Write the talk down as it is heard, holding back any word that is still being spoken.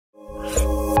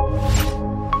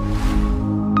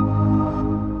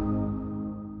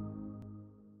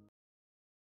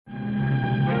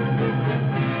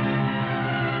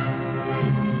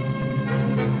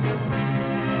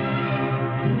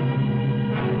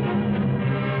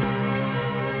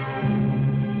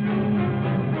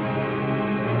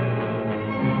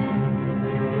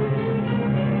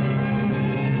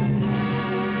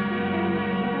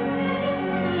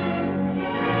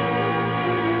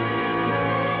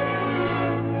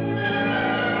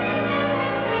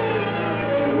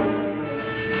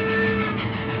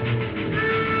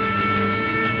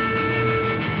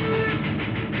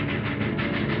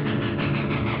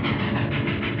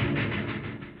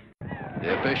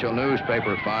official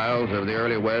newspaper files of the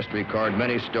early West record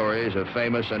many stories of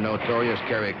famous and notorious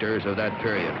characters of that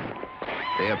period.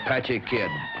 The Apache Kid,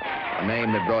 a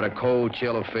name that brought a cold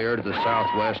chill of fear to the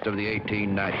Southwest of the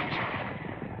 1890s.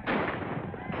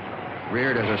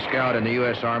 Reared as a scout in the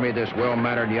U.S. Army, this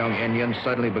well-mannered young Indian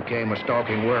suddenly became a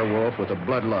stalking werewolf with a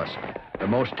bloodlust, the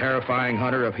most terrifying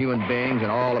hunter of human beings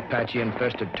in all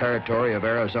Apache-infested territory of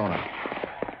Arizona.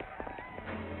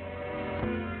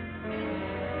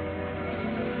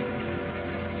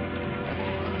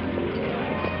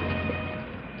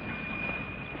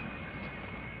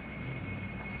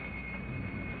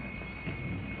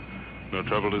 No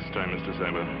trouble this time, Mr.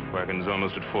 Seiber. Wagon's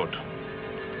almost at Fort.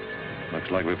 Looks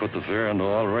like we put the fear into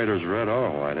all raiders, red or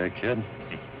white, eh, kid?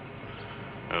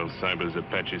 Well, Seiber's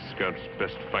Apache scouts,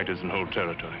 best fighters in whole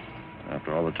territory.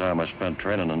 After all the time I spent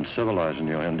training and civilizing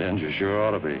you Indians, you sure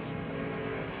ought to be.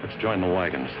 Let's join the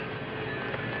wagons.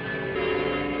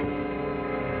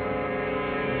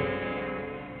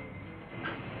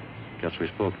 Guess we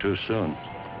spoke too soon.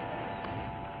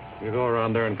 You go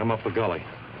around there and come up the gully.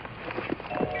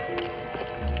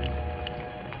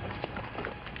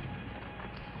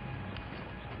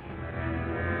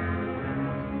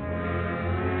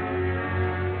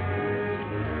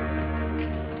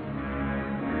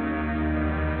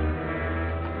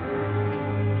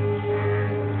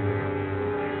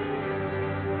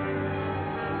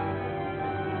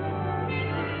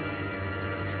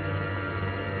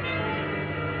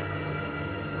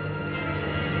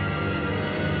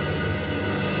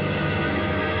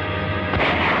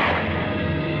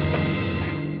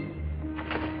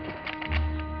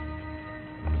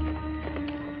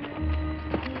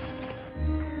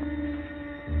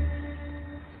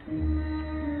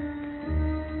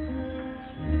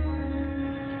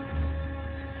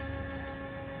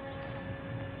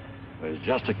 He's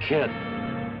just a kid.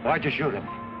 Why'd you shoot him?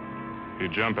 He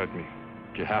jumped at me.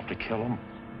 Did you have to kill him?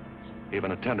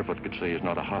 Even a tenderfoot could see he's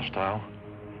not a hostile.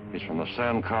 He's from the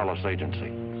San Carlos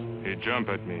agency. He jumped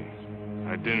at me.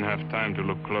 I didn't have time to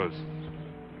look close.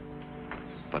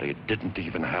 But he didn't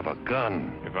even have a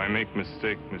gun. If I make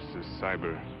mistake, Mr.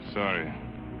 Seiber, sorry.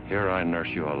 Here I nurse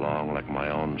you along like my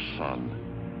own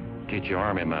son. Teach you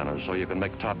army manners so you can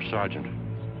make top sergeant.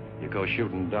 You go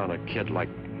shooting down a kid like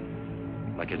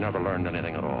you never learned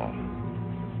anything at all.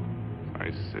 I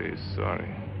say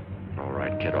sorry. All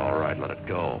right, kid, all right, let it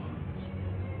go.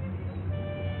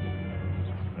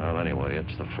 Well, anyway,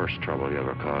 it's the first trouble you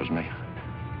ever caused me.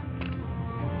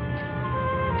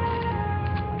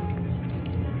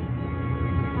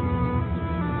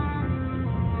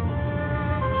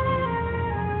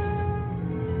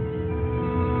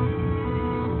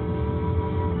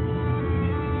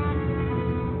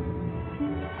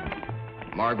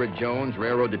 Margaret Jones,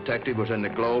 railroad detective, was in the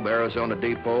Globe, Arizona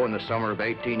depot in the summer of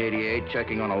 1888,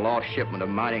 checking on a lost shipment of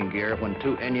mining gear when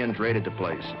two Indians raided the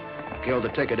place, killed the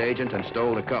ticket agent, and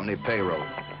stole the company payroll.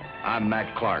 I'm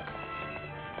Matt Clark.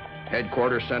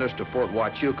 Headquarters sent us to Fort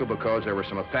Huachuca because there were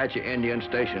some Apache Indians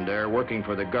stationed there working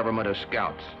for the government as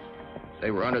scouts.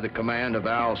 They were under the command of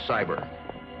Al Seiber.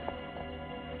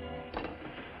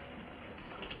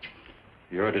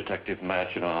 You're a detective,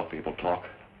 Matt. You know how people talk.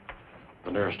 The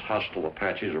nearest hostile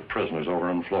Apaches are prisoners over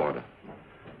in Florida.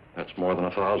 That's more than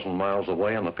 1,000 miles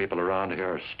away, and the people around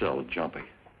here are still jumpy.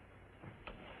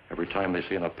 Every time they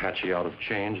see an Apache out of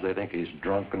change, they think he's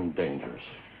drunk and dangerous.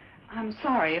 I'm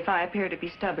sorry if I appear to be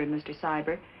stubborn, Mr.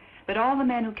 Seiber, but all the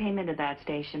men who came into that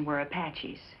station were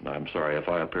Apaches. I'm sorry if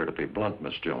I appear to be blunt,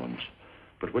 Miss Jones,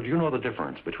 but would you know the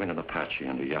difference between an Apache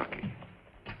and a Yaqui?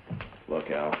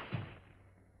 Look, Al,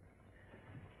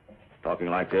 talking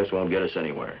like this won't get us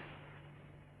anywhere.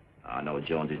 I know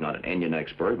Jonesy's not an Indian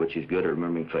expert, but she's good at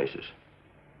remembering faces.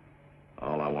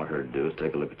 All I want her to do is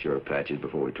take a look at your Apaches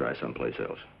before we try someplace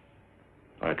else.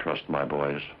 I trust my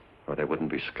boys, or they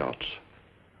wouldn't be scouts.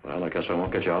 Well, I guess I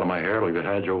won't get you out of my hair till you've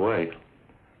had your way.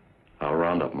 I'll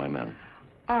round up my men.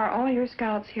 Are all your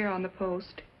scouts here on the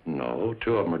post? No,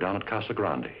 2 of them are down at Casa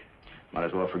Grande. Might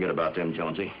as well forget about them,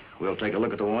 Jonesy. We'll take a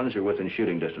look at the ones who are within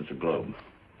shooting distance of Globe.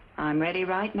 I'm ready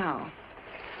right now.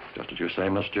 Just as you say,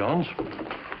 Miss Jones.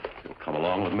 You'll come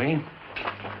along with me.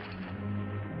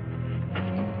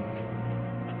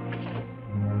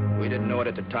 We didn't know it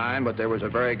at the time, but there was a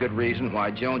very good reason why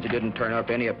Jonesy didn't turn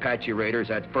up any Apache raiders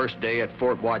that first day at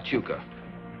Fort Huachuca.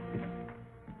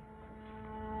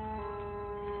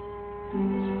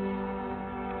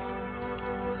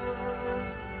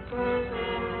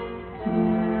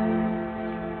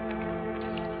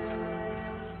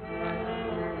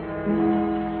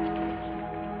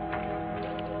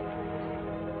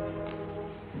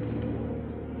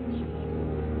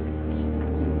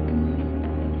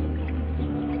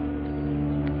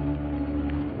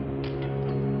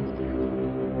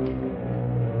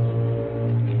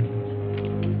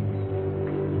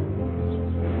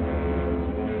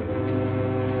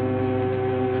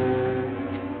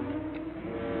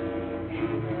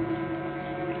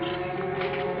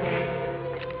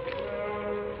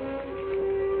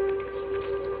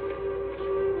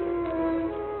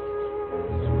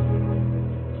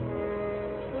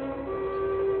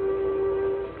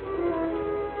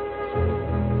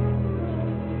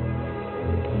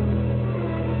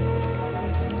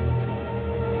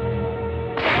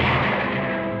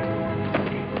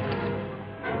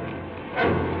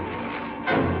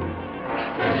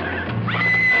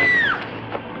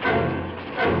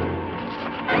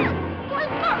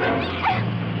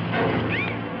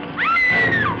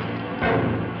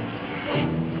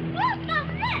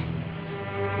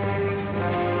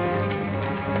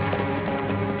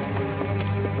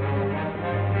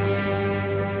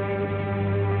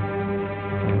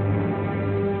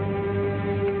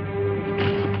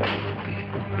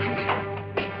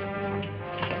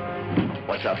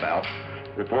 What's up, Al?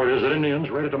 Report is that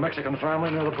Indians raided a Mexican family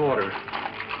near the border.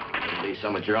 Wouldn't be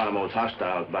some of Geronimo's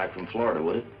hostiles back from Florida,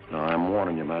 would it? No, I'm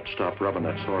warning you, Matt. Stop rubbing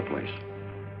that sore place.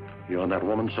 You and that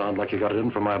woman sound like you got it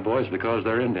in for my boys because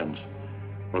they're Indians.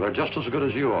 Well, they're just as good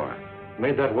as you are.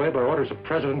 Made that way by orders of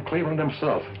President Cleveland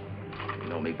himself. You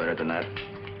know me better than that.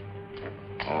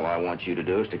 All I want you to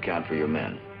do is to count for your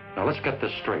men. Now, let's get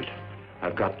this straight.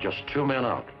 I've got just 2 men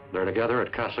out. They're together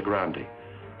at Casa Grande.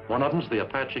 One of them's the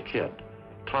Apache Kid,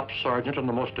 top sergeant and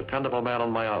the most dependable man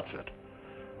on my outfit.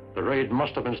 The raid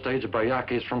must have been staged by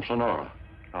Yaquis from Sonora.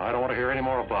 Now, I don't want to hear any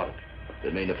more about it.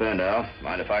 Didn't mean to offend, Al.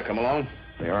 Mind if I come along?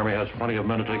 The Army has plenty of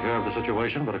men to take care of the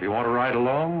situation, but if you want to ride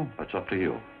along, that's up to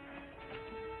you.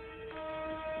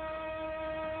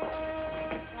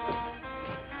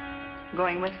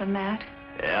 Going with them, Matt?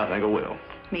 Yeah, I think I will.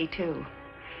 Me too.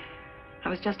 I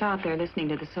was just out there listening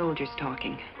to the soldiers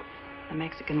talking. The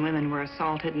Mexican women were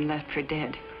assaulted and left for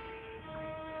dead.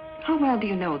 How well do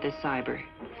you know this Seiber?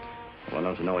 Well,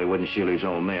 enough to know he wouldn't shield his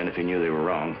own men if he knew they were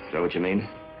wrong. Is that what you mean?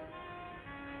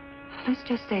 Let's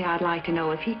just say I'd like to know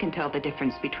if he can tell the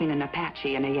difference between an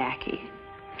Apache and a Yaqui.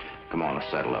 Come on, let's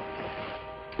saddle up.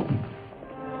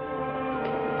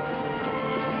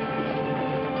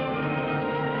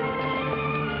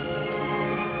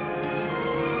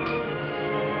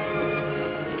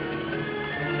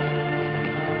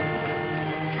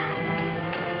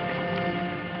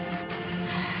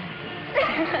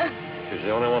 She's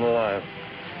the only one alive.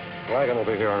 Wagon will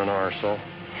be here in an hour or so.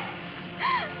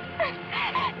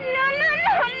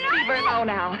 Leave her alone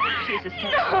now. She's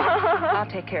hysterical. I'll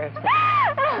take care of that.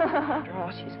 After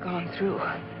all she's gone through.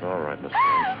 All right, Miss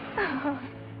Jones.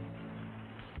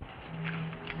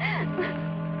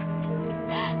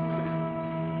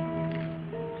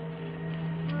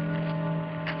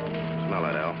 Smell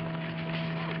that, Al.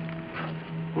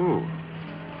 Ooh,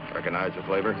 Recognize the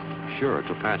flavor? sure, it's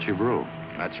Apache brew.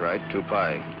 That's right,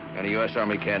 Tupai. In a U.S.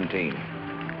 Army canteen.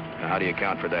 Now, how do you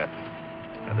account for that?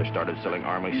 Have they started selling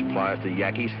Army supplies to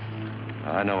Yaquis?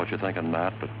 I know what you're thinking,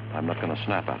 Matt, but I'm not going to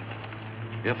snap at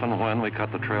it. If and when we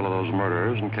cut the trail of those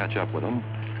murderers and catch up with them,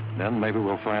 then maybe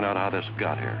we'll find out how this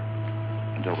got here.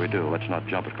 Until we do, let's not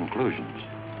jump at conclusions.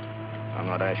 I'm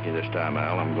not asking you this time,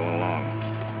 Al. I'm going along.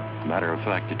 Matter of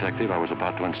fact, Detective, I was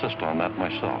about to insist on that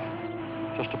myself.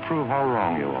 Just to prove how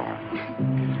wrong you are.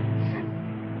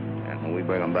 And when we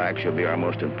bring them back, she'll be our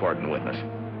most important witness.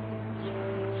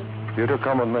 You two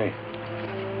come with me.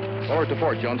 Forward to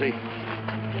port, Jonesy.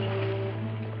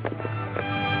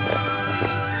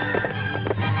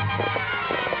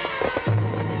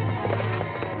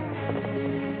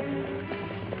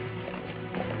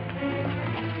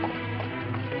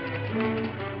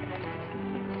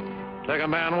 Take a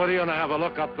man with you and have a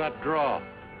look up that draw.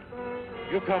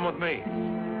 You come with me.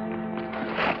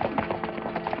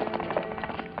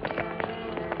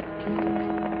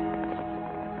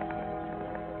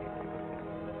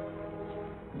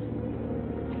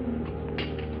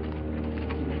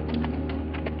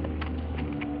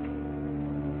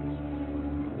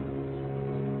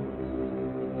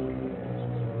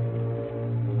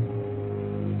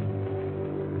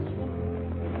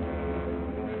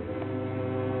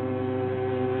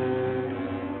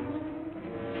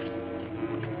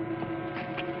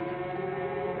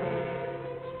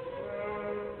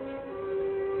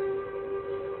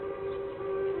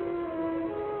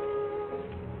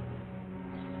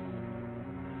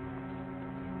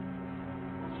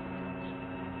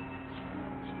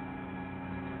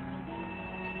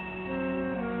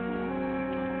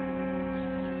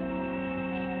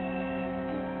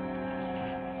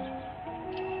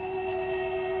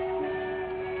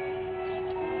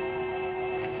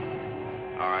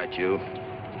 You.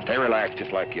 Stay relaxed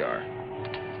just like you are.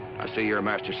 I see you're a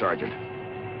master sergeant.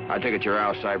 I take it you're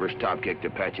Al Seiber's top-kicked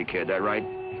Apache Kid, that right?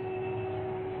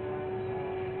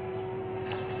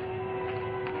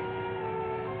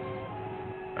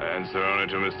 Answer only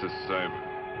to Mr. Seiber.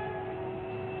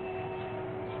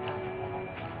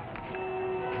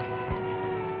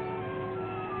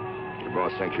 Your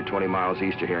boss thinks you're 20 miles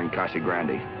east of here in Casa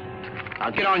Grande. Now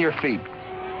get on your feet.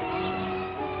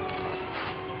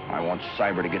 I want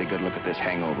Seiber to get a good look at this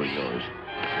hangover of yours.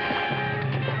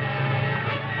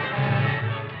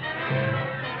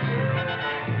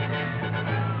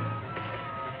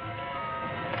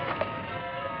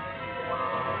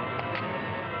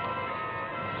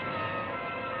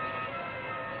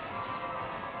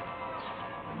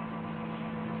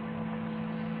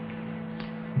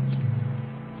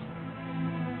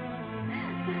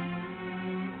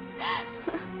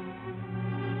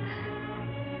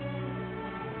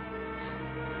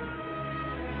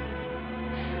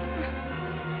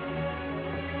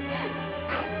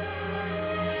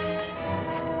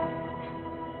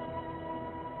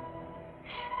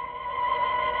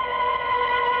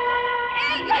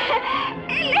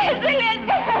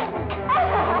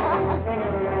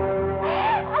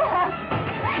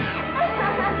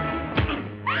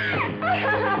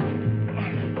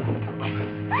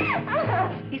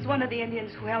 He's one of the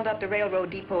Indians who held up the railroad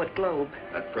depot at Globe.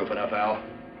 That proof enough, Al?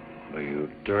 Oh,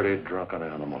 you dirty, drunken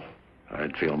animal.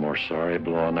 I'd feel more sorry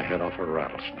blowing the head off a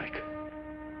rattlesnake.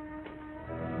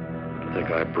 To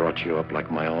think I brought you up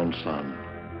like my own son,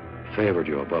 favored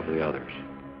you above the others,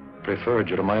 preferred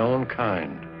you to my own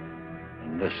kind,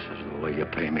 and this is the way you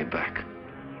pay me back.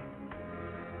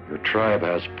 Your tribe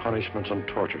has punishments and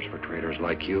tortures for traitors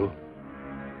like you.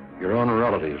 Your own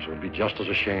relatives would be just as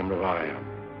ashamed as I am.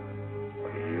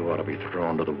 You ought to be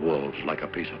thrown to the wolves like a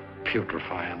piece of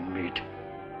putrefying meat.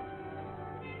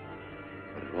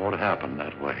 But it won't happen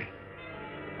that way.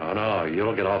 Oh, no,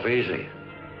 you'll get off easy.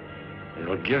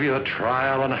 They'll give you a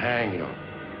trial and hang you.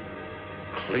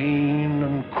 Clean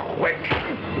and quick.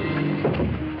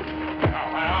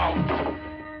 Ow, ow.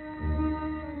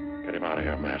 Get him out of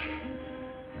here, Matt.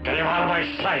 Get him out of my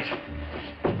sight.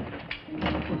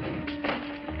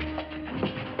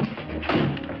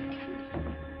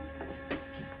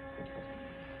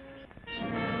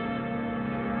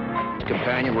 His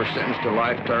companion were sentenced to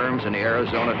life terms in the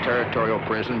Arizona Territorial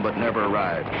Prison, but never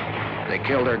arrived. They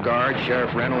killed their guard,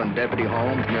 Sheriff Reynolds and Deputy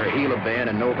Holmes, near Gila Bend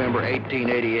in November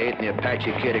 1888, and the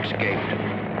Apache Kid escaped.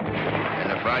 In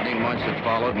the frightening months that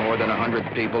followed, more than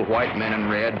 100 people, white men in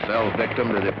red, fell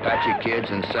victim to the Apache Kid's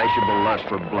insatiable lust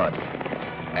for blood.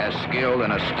 As skilled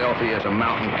and as stealthy as a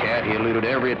mountain cat, he eluded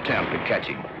every attempt to catch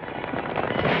him.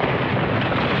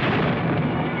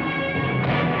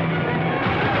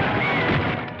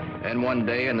 And one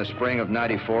day in the spring of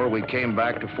 '94, we came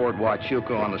back to Fort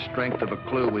Huachuca on the strength of a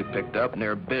clue we picked up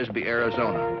near Bisbee,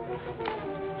 Arizona.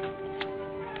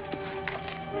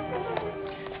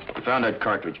 We found that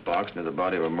cartridge box near the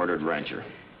body of a murdered rancher.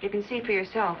 You can see for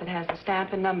yourself it has the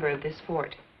stamp and number of this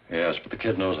fort. Yes, but the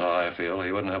kid knows how I feel.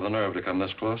 He wouldn't have the nerve to come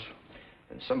this close.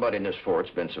 And somebody in this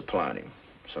fort's been supplying him.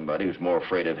 Somebody who's more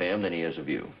afraid of him than he is of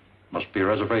you. Must be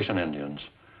reservation Indians.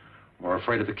 More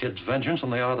afraid of the kid's vengeance than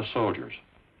they are the soldiers.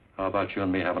 How about you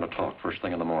and me having a talk first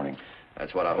thing in the morning?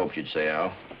 That's what I hoped you'd say,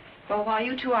 Al. Well, while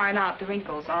you two iron out the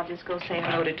wrinkles, I'll just go say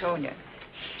hello to Tonia.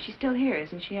 She's still here,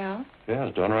 isn't she, Al? Yeah,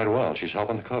 it's done right well. She's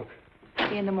helping the cook. See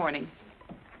you in the morning.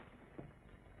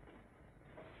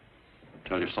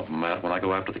 Tell you something, Matt. When I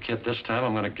go after the kid this time,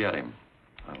 I'm going to get him.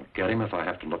 I'll get him if I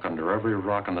have to look under every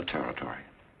rock in the territory.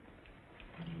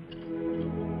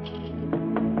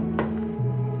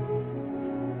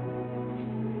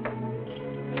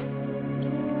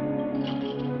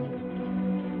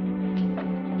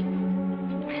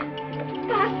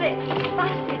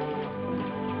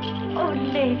 Oh,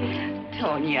 lady.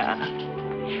 Tonia.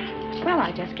 Well,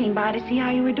 I just came by to see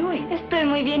how you were doing. Estoy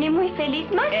muy bien y muy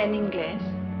feliz, ma. En inglés.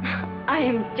 I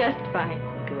am just fine.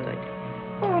 Good.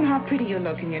 Oh, and how pretty you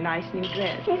look in your nice new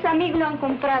dress. Mis amigos lo han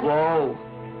comprado. Whoa.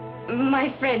 My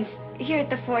friends here at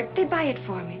the fort, they buy it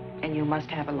for me. And you must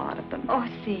have a lot of them. Oh,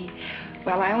 sí.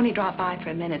 Well, I only dropped by for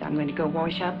a minute. I'm going to go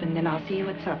wash up, and then I'll see you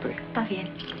at supper. Está bien.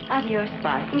 Adiós.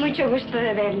 Bye. Mucho gusto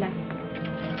de verla.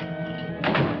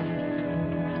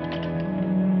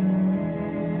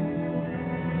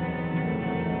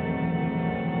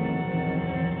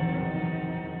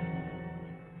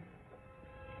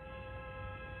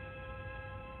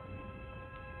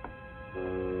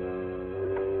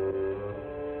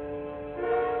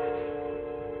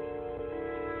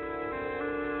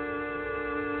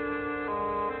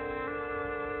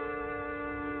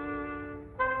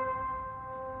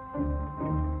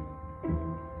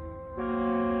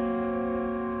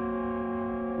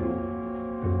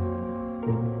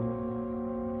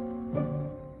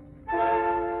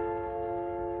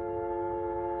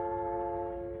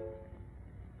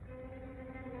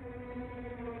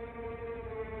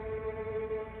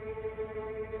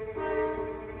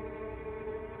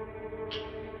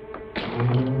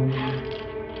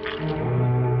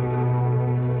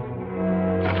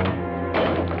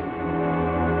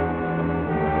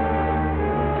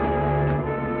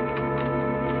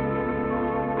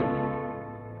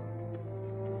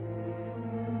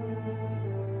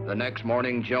 The next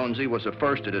morning, Jonesy was the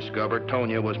first to discover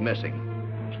Tonia was missing.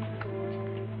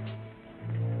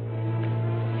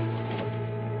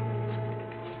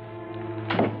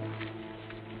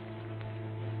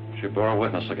 She bore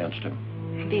witness against him.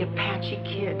 The Apache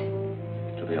Kid.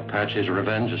 To the Apaches,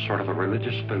 revenge is sort of a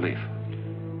religious belief.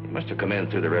 He must have come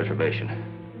in through the reservation.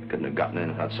 He couldn't have gotten in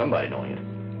without somebody knowing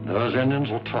it. Those Indians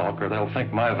will talk, or they'll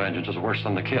think my vengeance is worse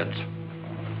than the kid's.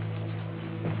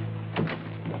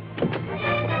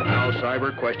 Now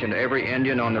Seiber questioned every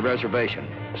Indian on the reservation.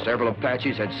 Several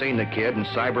Apaches had seen the kid, and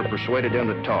Seiber persuaded them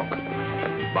to talk.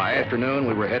 By afternoon,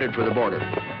 we were headed for the border.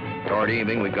 Toward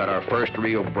evening, we got our first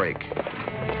real break.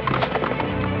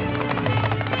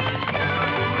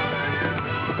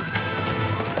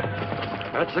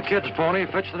 That's the kid's pony.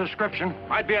 Fits the description.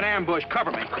 Might be an ambush.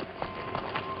 Cover me.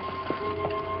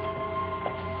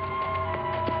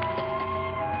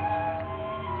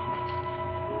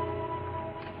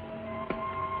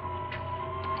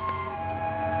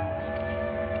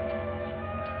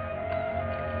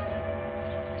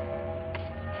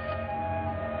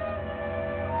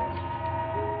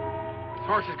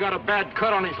 Horse has got a bad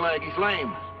cut on his leg. He's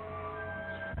lame.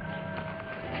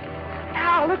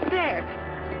 Ow, look there.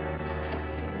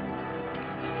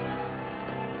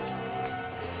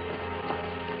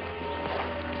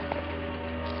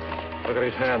 Look at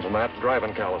his hands, Matt.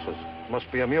 Driving calluses. Must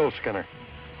be a mule skinner.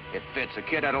 It fits. A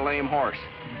kid had a lame horse.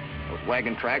 Those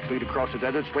wagon tracks lead across the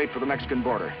desert straight for the Mexican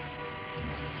border.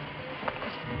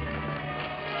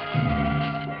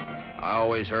 I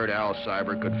always heard Al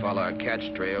Seiber could follow a cat's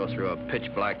trail through a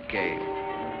pitch-black cave.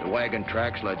 The wagon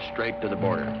tracks led straight to the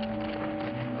border.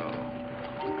 Oh.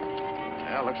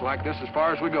 Well, looks like this as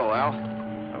far as we go, Al.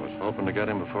 I was hoping to get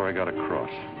him before he got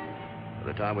across.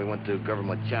 By the time we went through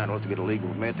government channels to get a legal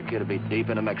permit, the kid would be deep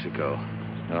into Mexico.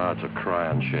 No, it's a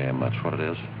crying shame, that's what it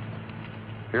is.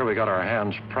 Here we got our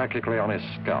hands practically on his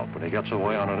scalp, and he gets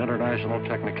away on an international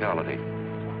technicality.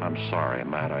 I'm sorry,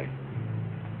 Matt,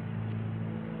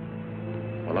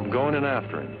 Well, I'm going in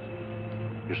after him.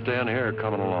 You staying here,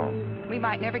 coming along. We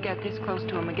might never get this close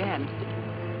to him again.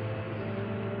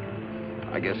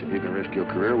 I guess if you can risk your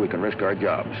career, we can risk our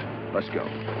jobs. Let's go.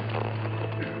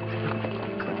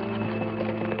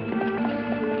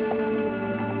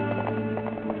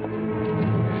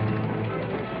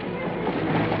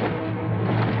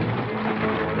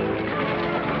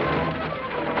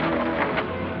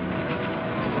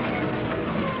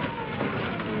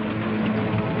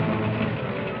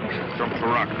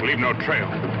 Leave no trail.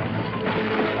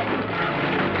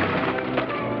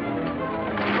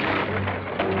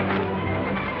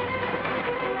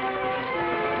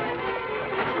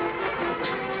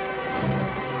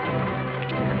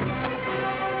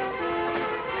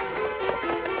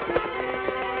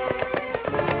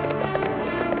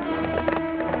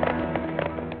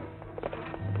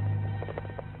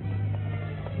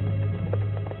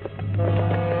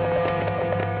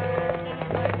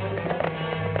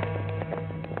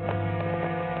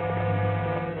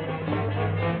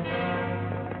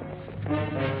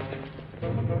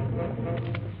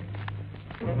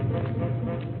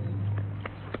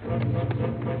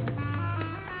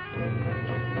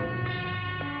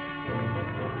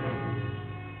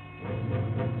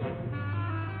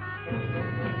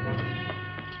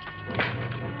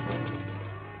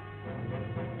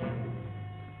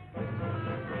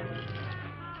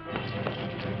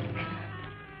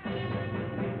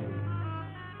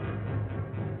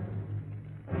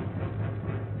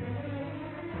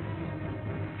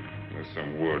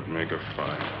 Some wood, make a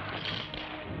fire.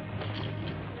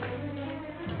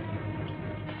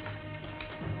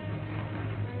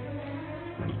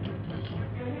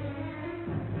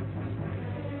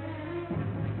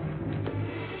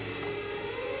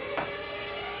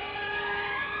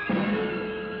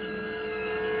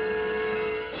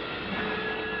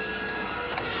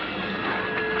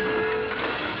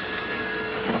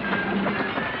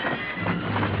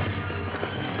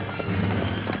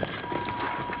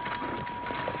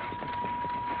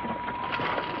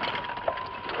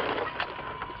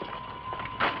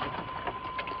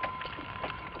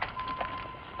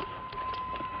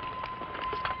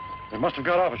 Must have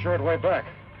got off a short way back.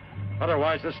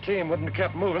 Otherwise, this team wouldn't have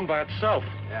kept moving by itself.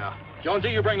 Yeah. Jonesy,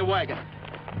 you bring the wagon.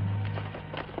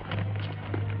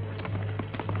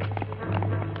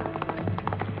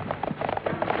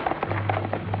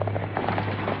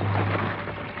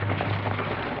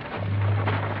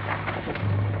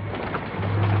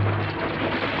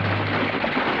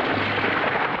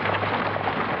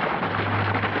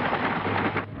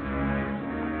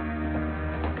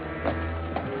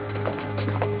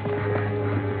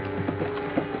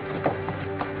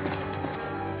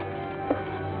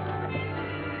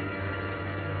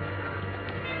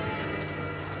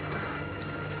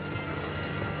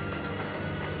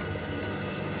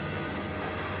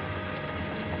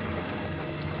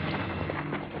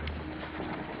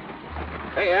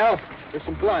 Hey, Al, there's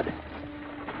some blood.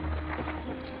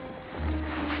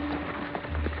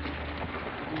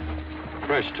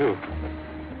 Fresh, too.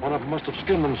 One of them must have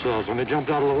skinned themselves when they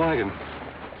jumped out of the wagon.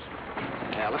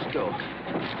 Yeah, let's go.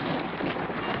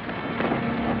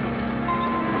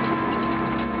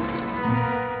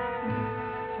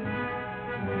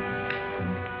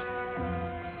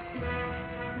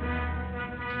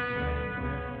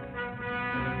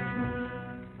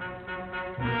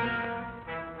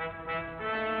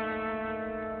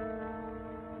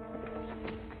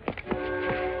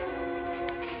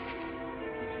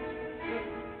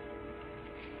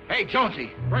 Hey, Jonesy,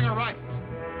 bring her rifles.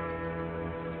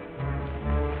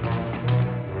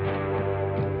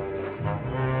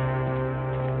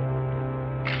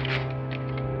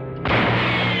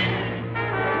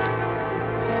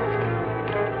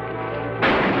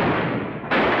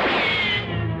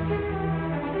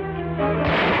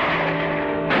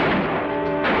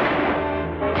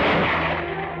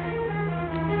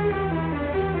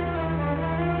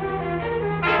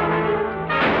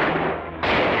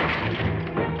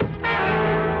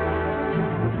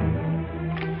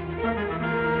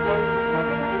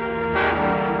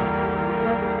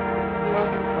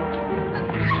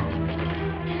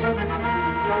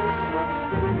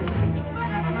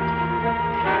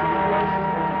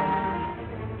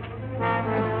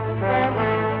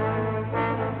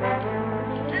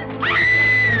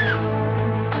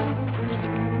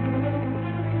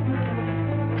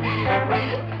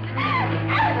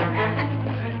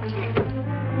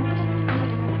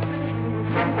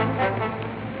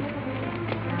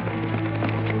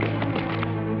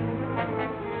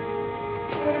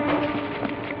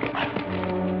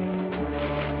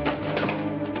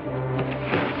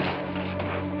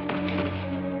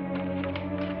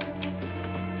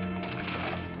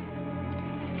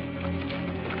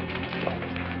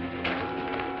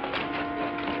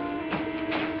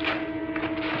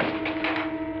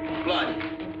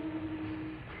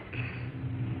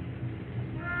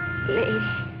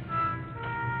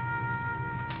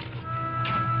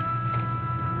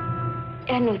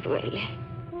 Ya no duele.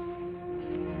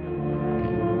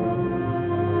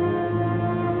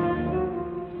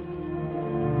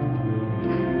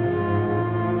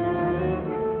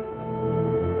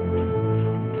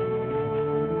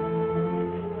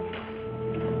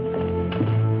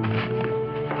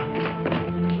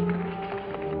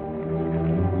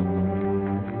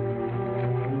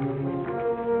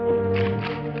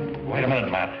 Wait a minute,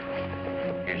 Matt.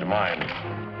 He's mine.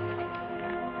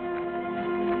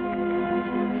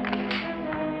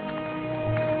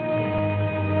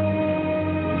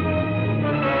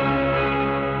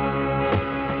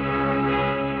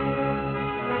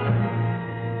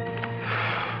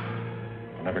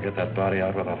 Get that body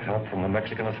out without help from the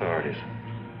Mexican authorities.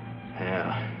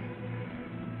 Yeah.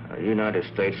 A United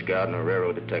States scout and a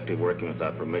railroad detective working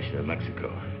without permission in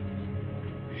Mexico.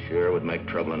 Sure would make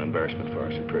trouble and embarrassment for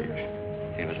our superiors.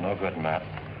 He was no good, Matt.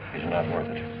 He's not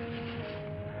worth it.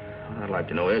 What I'd like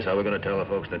to know is how we're going to tell the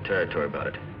folks in the territory about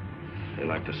it. They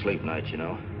like to sleep nights, you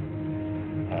know.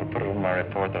 I'll put it in my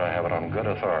report that I have it on good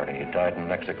authority. He died in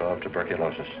Mexico of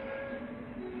tuberculosis.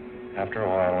 After a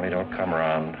while, when he don't come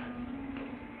around,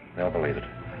 they'll believe it.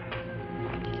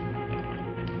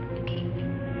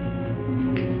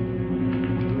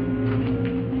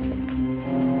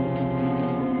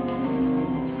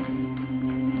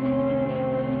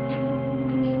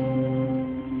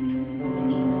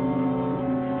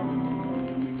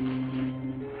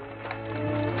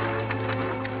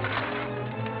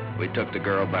 We took the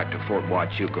girl back to Fort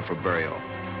Huachuca for burial.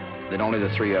 Then only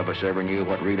the three of us ever knew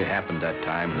what really happened that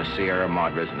time in the Sierra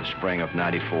Madres in the spring of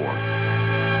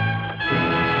 '94.